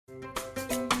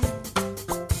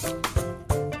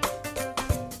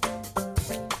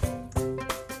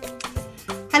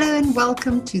and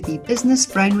welcome to the Business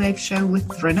Brainwave Show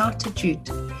with Renata Jute,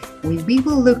 where we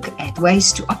will look at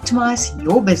ways to optimize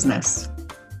your business.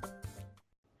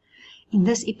 In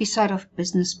this episode of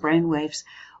Business Brainwaves,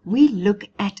 we look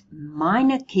at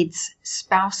minor kids,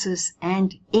 spouses,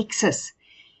 and exes.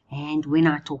 And when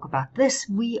I talk about this,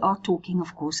 we are talking,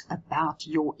 of course, about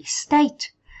your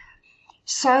estate.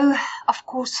 So, of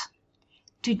course,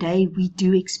 today we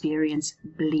do experience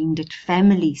blended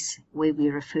families where we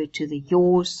refer to the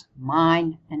yours,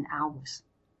 mine, and ours.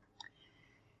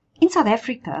 In South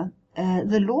Africa,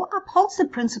 the law upholds the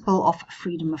principle of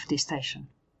freedom of testation.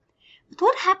 But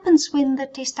what happens when the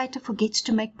testator forgets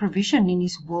to make provision in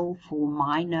his will for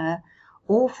minor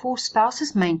or for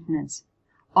spouse's maintenance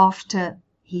after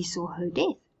his or her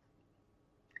death?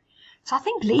 So I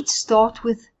think let's start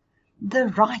with the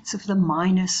rights of the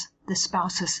minors, the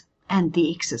spouses, and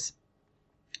the exes.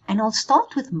 And I'll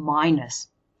start with minors.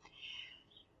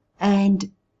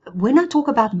 And when I talk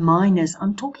about minors,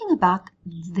 I'm talking about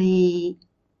the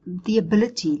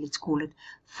ability, let's call it,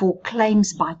 for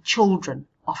claims by children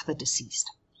of the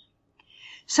deceased.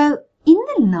 So in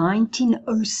the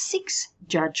 1906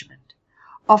 judgment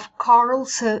of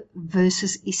Carlse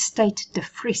versus Estate de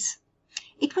Vries,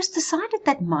 it was decided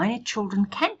that minor children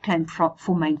can claim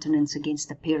for maintenance against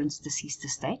the parent's deceased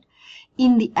estate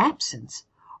in the absence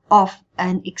of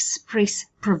an express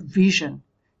provision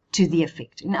to the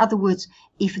effect. In other words,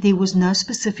 if there was no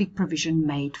specific provision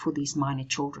made for these minor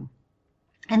children.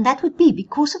 And that would be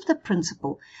because of the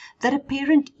principle that a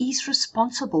parent is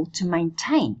responsible to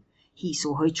maintain his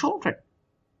or her children.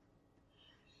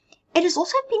 It has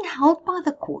also been held by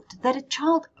the court that a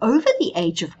child over the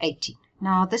age of 18,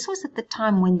 now this was at the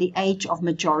time when the age of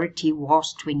majority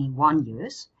was 21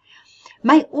 years,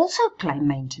 may also claim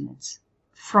maintenance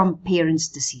from parents'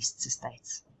 deceased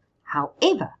estates.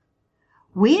 However,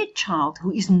 where a child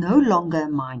who is no longer a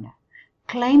minor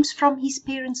claims from his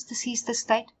parents' deceased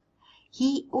estate,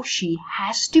 he or she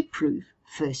has to prove,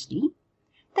 firstly,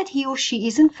 that he or she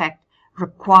is in fact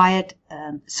required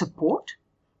support,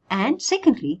 and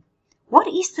secondly, what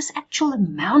is this actual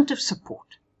amount of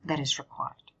support that is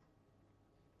required?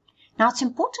 Now, it's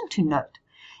important to note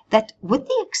that with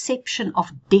the exception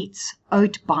of debts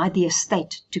owed by the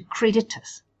estate to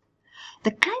creditors,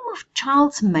 the claim of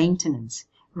child's maintenance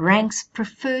ranks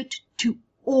preferred to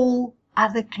all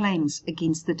other claims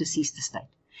against the deceased estate,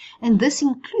 and this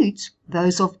includes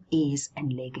those of heirs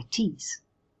and legatees.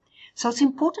 So it's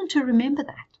important to remember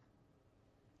that.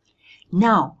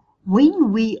 Now,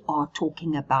 when we are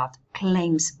talking about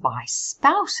claims by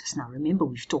spouses, now remember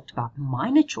we've talked about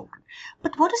minor children,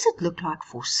 but what does it look like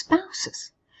for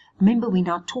spouses? Remember, we're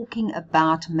now talking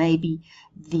about maybe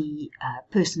the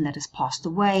person that has passed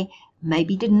away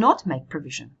maybe did not make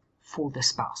provision for the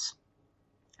spouse.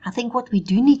 I think what we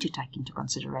do need to take into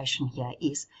consideration here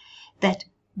is that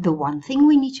the one thing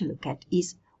we need to look at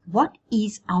is what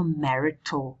is our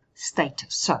marital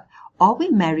status. So, are we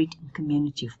married in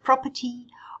community of property?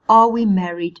 Are we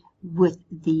married with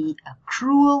the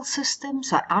accrual system,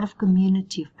 so out of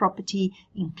community of property,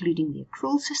 including the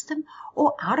accrual system,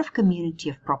 or out of community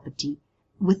of property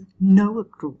with no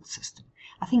accrual system?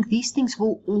 I think these things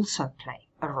will also play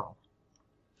a role.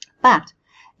 But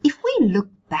if we look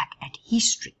back at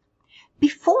history,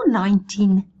 before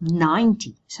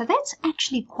 1990, so that's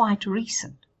actually quite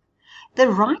recent, the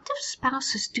right of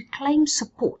spouses to claim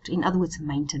support, in other words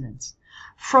maintenance,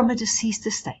 from a deceased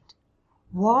estate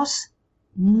was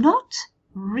not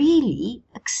really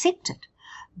accepted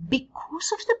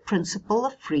because of the principle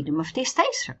of freedom of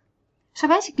testation. So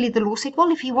basically the law said, well,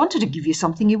 if he wanted to give you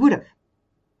something, he would have.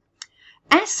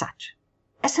 As such,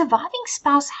 a surviving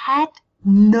spouse had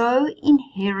no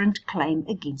inherent claim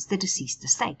against the deceased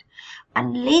estate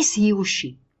unless he or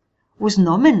she was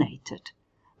nominated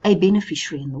a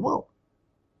beneficiary in the will.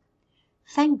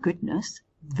 Thank goodness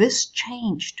this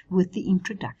changed with the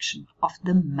introduction of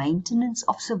the Maintenance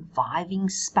of Surviving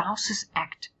Spouses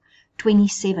Act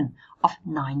 27 of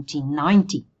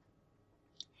 1990.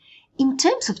 In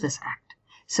terms of this act,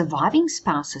 surviving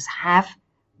spouses have,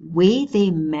 where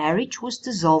their marriage was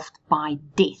dissolved by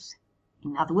death,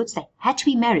 in other words, they had to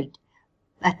be married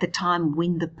at the time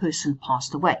when the person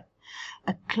passed away,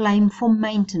 a claim for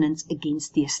maintenance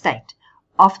against the estate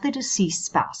of the deceased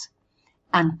spouse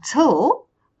until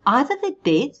either the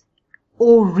death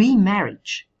or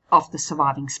remarriage of the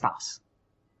surviving spouse.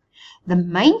 The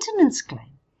maintenance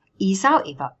claim is,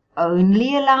 however,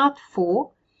 only allowed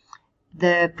for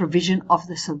the provision of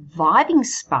the surviving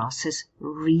spouse's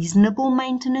reasonable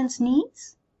maintenance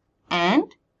needs,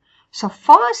 and so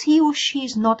far as he or she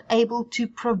is not able to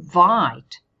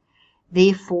provide,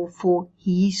 therefore, for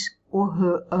his or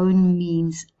her own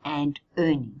means and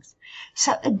earnings.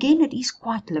 So again, it is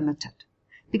quite limited.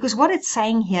 Because what it's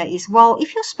saying here is, well,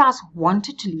 if your spouse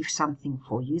wanted to leave something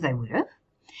for you, they would have.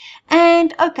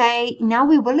 And okay, now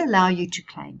we will allow you to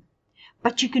claim.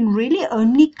 But you can really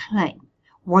only claim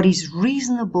what is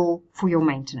reasonable for your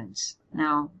maintenance.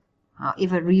 Now,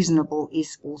 however reasonable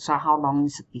is also how long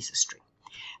is a piece of string.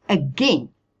 Again,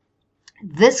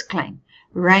 this claim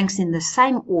ranks in the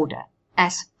same order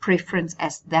as preference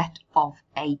as that of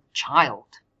a child.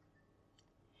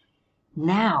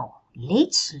 Now,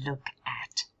 let's look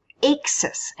at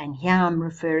exes, and here I'm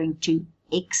referring to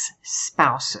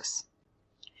ex-spouses.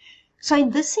 So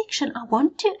in this section, I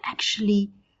want to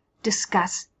actually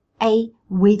discuss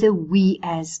whether we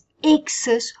as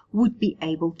exes would be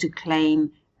able to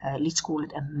claim, let's call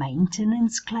it a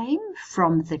maintenance claim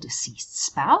from the deceased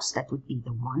spouse. That would be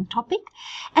the one topic.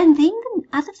 And then the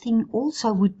other thing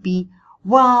also would be,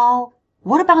 well,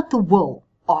 what about the will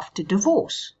after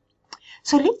divorce?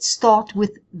 So let's start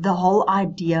with the whole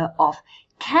idea of,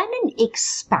 can an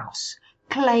ex-spouse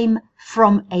claim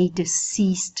from a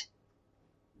deceased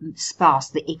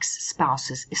spouse, the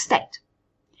ex-spouse's estate?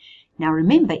 Now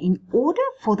remember, in order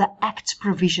for the Act's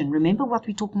provision, remember what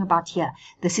we're talking about here.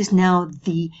 This is now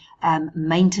the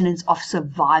Maintenance of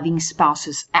Surviving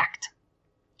Spouses Act.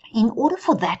 In order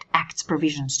for that Act's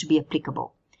provisions to be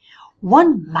applicable,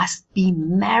 one must be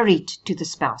married to the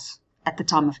spouse at the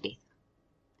time of death.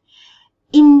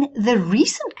 In the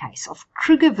recent case of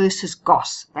Kruger versus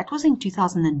Goss, that was in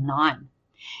 2009,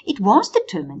 it was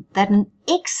determined that an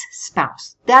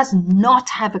ex-spouse does not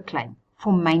have a claim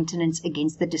for maintenance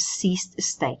against the deceased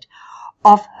estate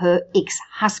of her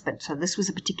ex-husband. So this was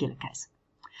a particular case.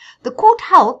 The court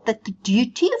held that the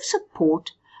duty of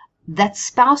support that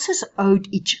spouses owed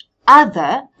each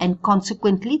other, and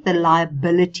consequently the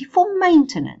liability for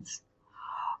maintenance,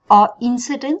 are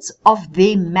incidents of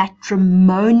their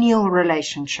matrimonial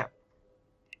relationship.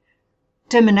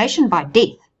 Termination by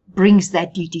death brings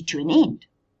that duty to an end.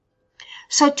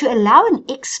 So to allow an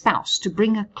ex-spouse to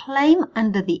bring a claim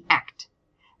under the Act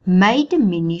may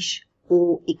diminish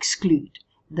or exclude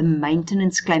the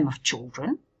maintenance claim of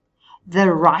children,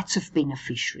 the rights of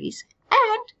beneficiaries,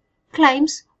 and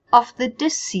claims of the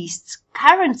deceased's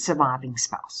current surviving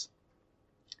spouse.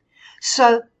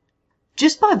 So,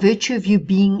 just by virtue of you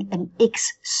being an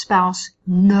ex-spouse,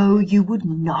 no, you would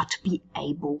not be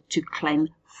able to claim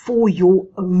for your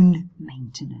own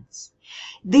maintenance.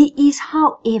 There is,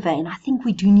 however, and I think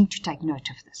we do need to take note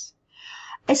of this,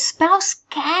 a spouse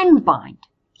can bind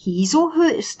his or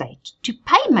her estate to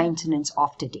pay maintenance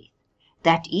after death.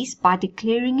 That is, by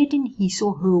declaring it in his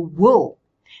or her will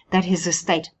that his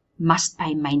estate must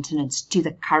pay maintenance to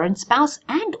the current spouse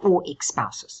and or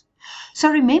ex-spouses.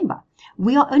 So remember,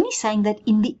 we are only saying that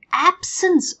in the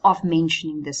absence of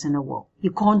mentioning this in a will,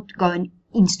 you can't go and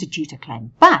institute a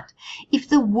claim. But if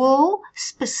the will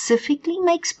specifically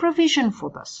makes provision for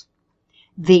this,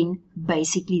 then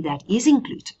basically that is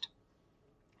included.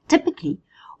 Typically,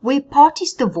 where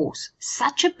parties divorce,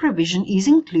 such a provision is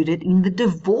included in the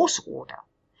divorce order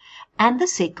and the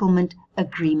settlement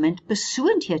agreement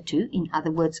pursuant hereto. In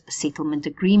other words, a settlement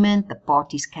agreement, the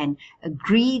parties can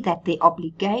agree that their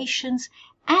obligations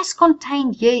as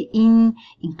contained herein,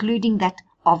 including that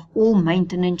of all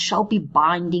maintenance, shall be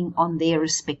binding on their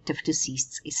respective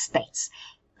deceased estates.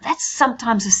 That's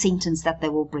sometimes a sentence that they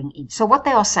will bring in. So what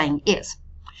they are saying is,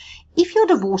 if your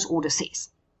divorce order says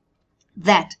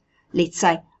that, let's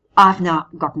say, I've now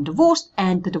gotten divorced,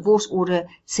 and the divorce order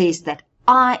says that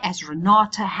I, as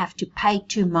Renata, have to pay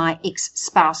to my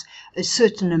ex-spouse a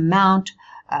certain amount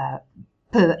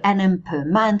per annum, per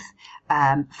month,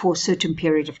 for a certain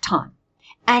period of time,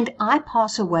 and I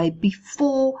pass away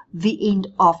before the end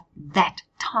of that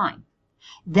time,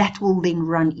 that will then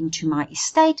run into my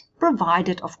estate,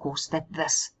 provided, of course, that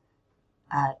this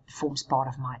forms part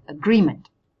of my agreement.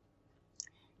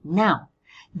 Now,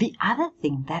 the other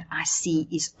thing that I see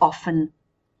is often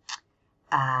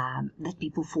that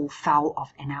people fall foul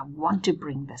of, and I want to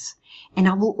bring this, and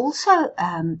I will also,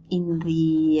 in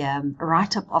the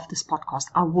write-up of this podcast,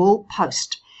 I will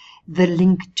post the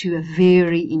link to a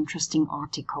very interesting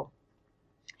article.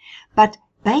 But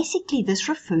basically this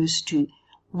refers to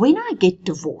when I get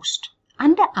divorced,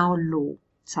 under our law,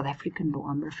 South African law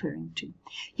I'm referring to,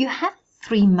 you have a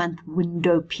 3-month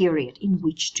window period in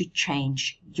which to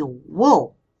change your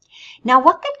will. Now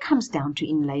what that comes down to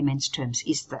in layman's terms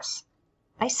is this.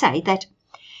 They say that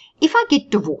if I get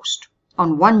divorced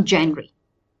on 1 January,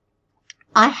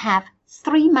 I have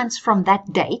 3 months from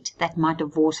that date that my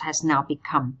divorce has now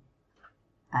become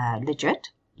legit,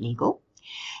 legal,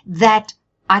 that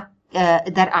I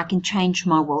that I can change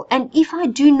my will. And if I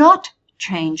do not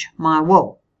change my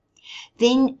will,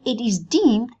 then it is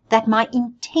deemed that my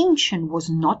intention was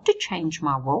not to change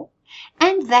my will,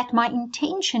 and that my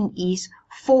intention is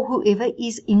for whoever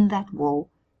is in that will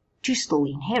to still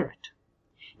inherit.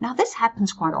 Now, this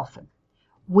happens quite often,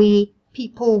 where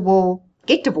people will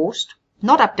get divorced,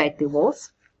 not update their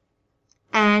wills,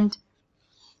 and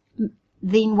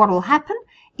then what will happen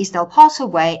is they'll pass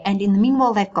away, and in the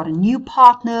meanwhile they've got a new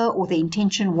partner, or the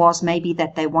intention was maybe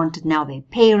that they wanted now their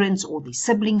parents or their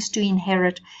siblings to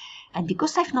inherit, and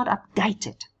because they've not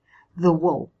updated the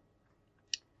will,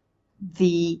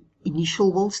 the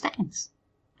initial will stands,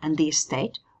 and the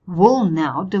estate will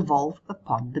now devolve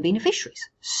upon the beneficiaries.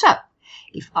 So,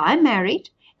 if I'm married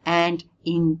and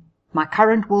in my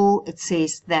current will it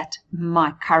says that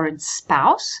my current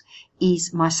spouse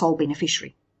is my sole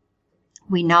beneficiary,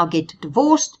 we now get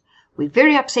divorced, we're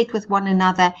very upset with one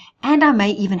another, and I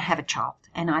may even have a child.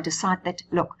 And I decide that,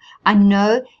 look, I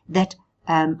know that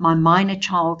my minor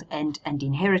child and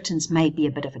inheritance may be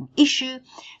a bit of an issue,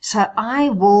 so I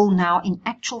will now, in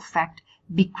actual fact,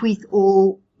 bequeath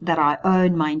all that I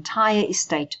own, my entire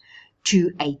estate,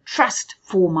 to a trust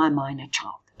for my minor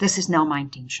child. This is now my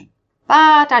intention.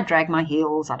 But I drag my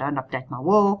heels, I don't update my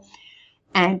will,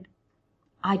 and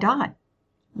I die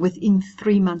within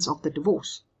 3 months of the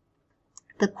divorce.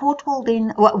 The court will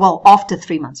then, well, after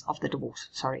 3 months of the divorce,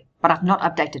 sorry, but I've not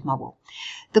updated my will.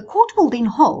 The court will then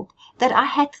hold that I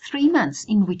had 3 months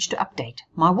in which to update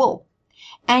my will.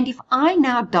 And if I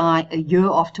now die a year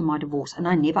after my divorce and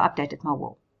I never updated my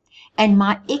will, and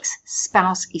my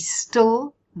ex-spouse is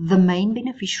still the main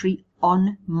beneficiary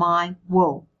on my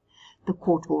will, the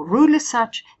court will rule as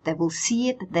such. They will see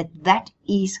it that that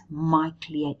is my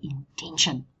clear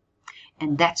intention.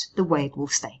 And that's the way it will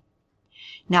stay.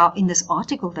 Now, in this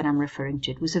article that I'm referring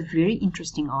to, it was a very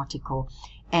interesting article,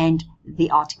 and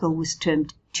the article was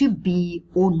termed "To be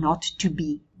or not to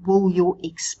be, will your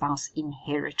ex-spouse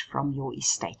inherit from your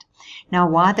estate?" Now,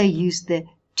 why they use the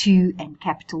 "to" and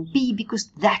capital B?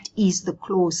 Because that is the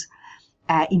clause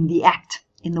in the Act,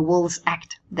 in the Wills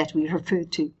Act that we refer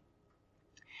to.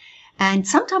 And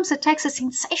sometimes it takes a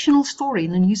sensational story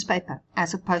in the newspaper,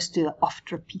 as opposed to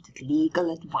oft-repeated legal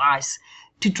advice,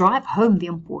 to drive home the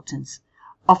importance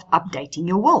of updating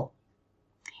your will.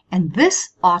 And this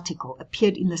article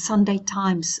appeared in the Sunday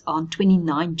Times on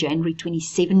 29 January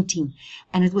 2017,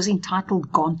 and it was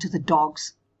entitled "Gone to the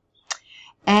Dogs."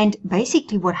 And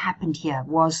basically what happened here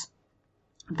was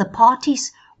the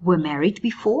parties were married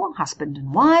before, husband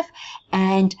and wife,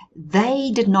 and they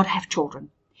did not have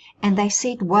children. And they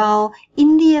said, well,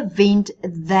 in the event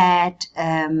that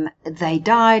they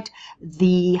died,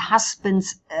 the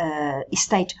husband's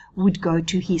estate would go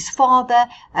to his father,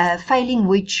 failing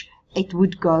which it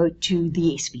would go to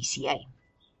the SPCA.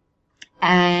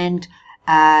 And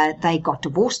they got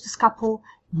divorced, this couple,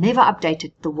 never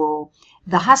updated the will.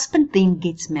 The husband then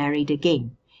gets married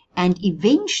again. And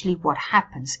eventually what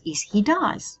happens is he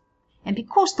dies. And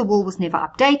because the will was never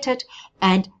updated,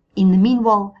 and in the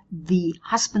meanwhile, the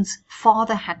husband's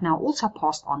father had now also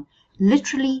passed on,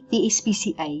 literally the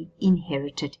SPCA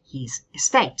inherited his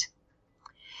estate.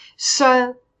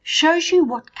 So, shows you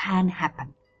what can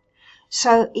happen.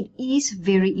 So, it is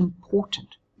very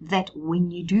important that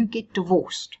when you do get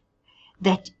divorced,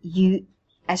 that you,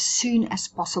 as soon as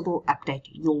possible, update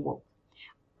your will.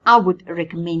 I would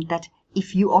recommend that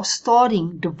if you are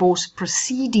starting divorce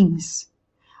proceedings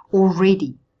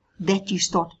already, that you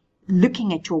start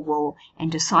looking at your will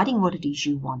and deciding what it is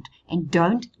you want, and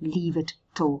don't leave it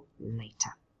till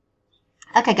later.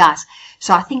 Okay, guys,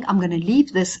 so I think I'm going to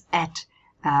leave this at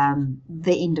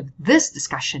the end of this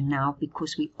discussion now,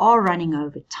 because we are running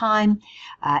over time.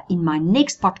 In my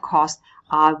next podcast,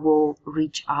 I will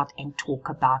reach out and talk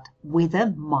about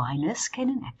whether minors can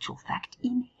in actual fact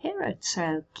inherit.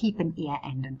 So keep an ear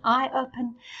and an eye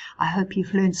open. I hope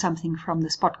you've learned something from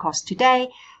this podcast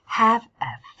today. Have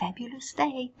a fabulous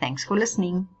day. Thanks for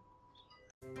listening.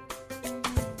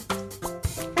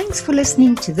 Thanks for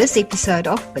listening to this episode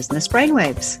of Business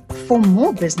Brainwaves. For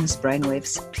more Business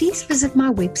Brainwaves, please visit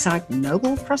my website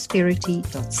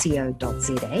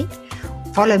nobleprosperity.co.za,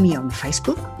 follow me on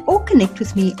Facebook, or connect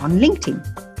with me on LinkedIn.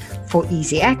 For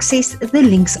easy access, the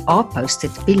links are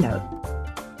posted below.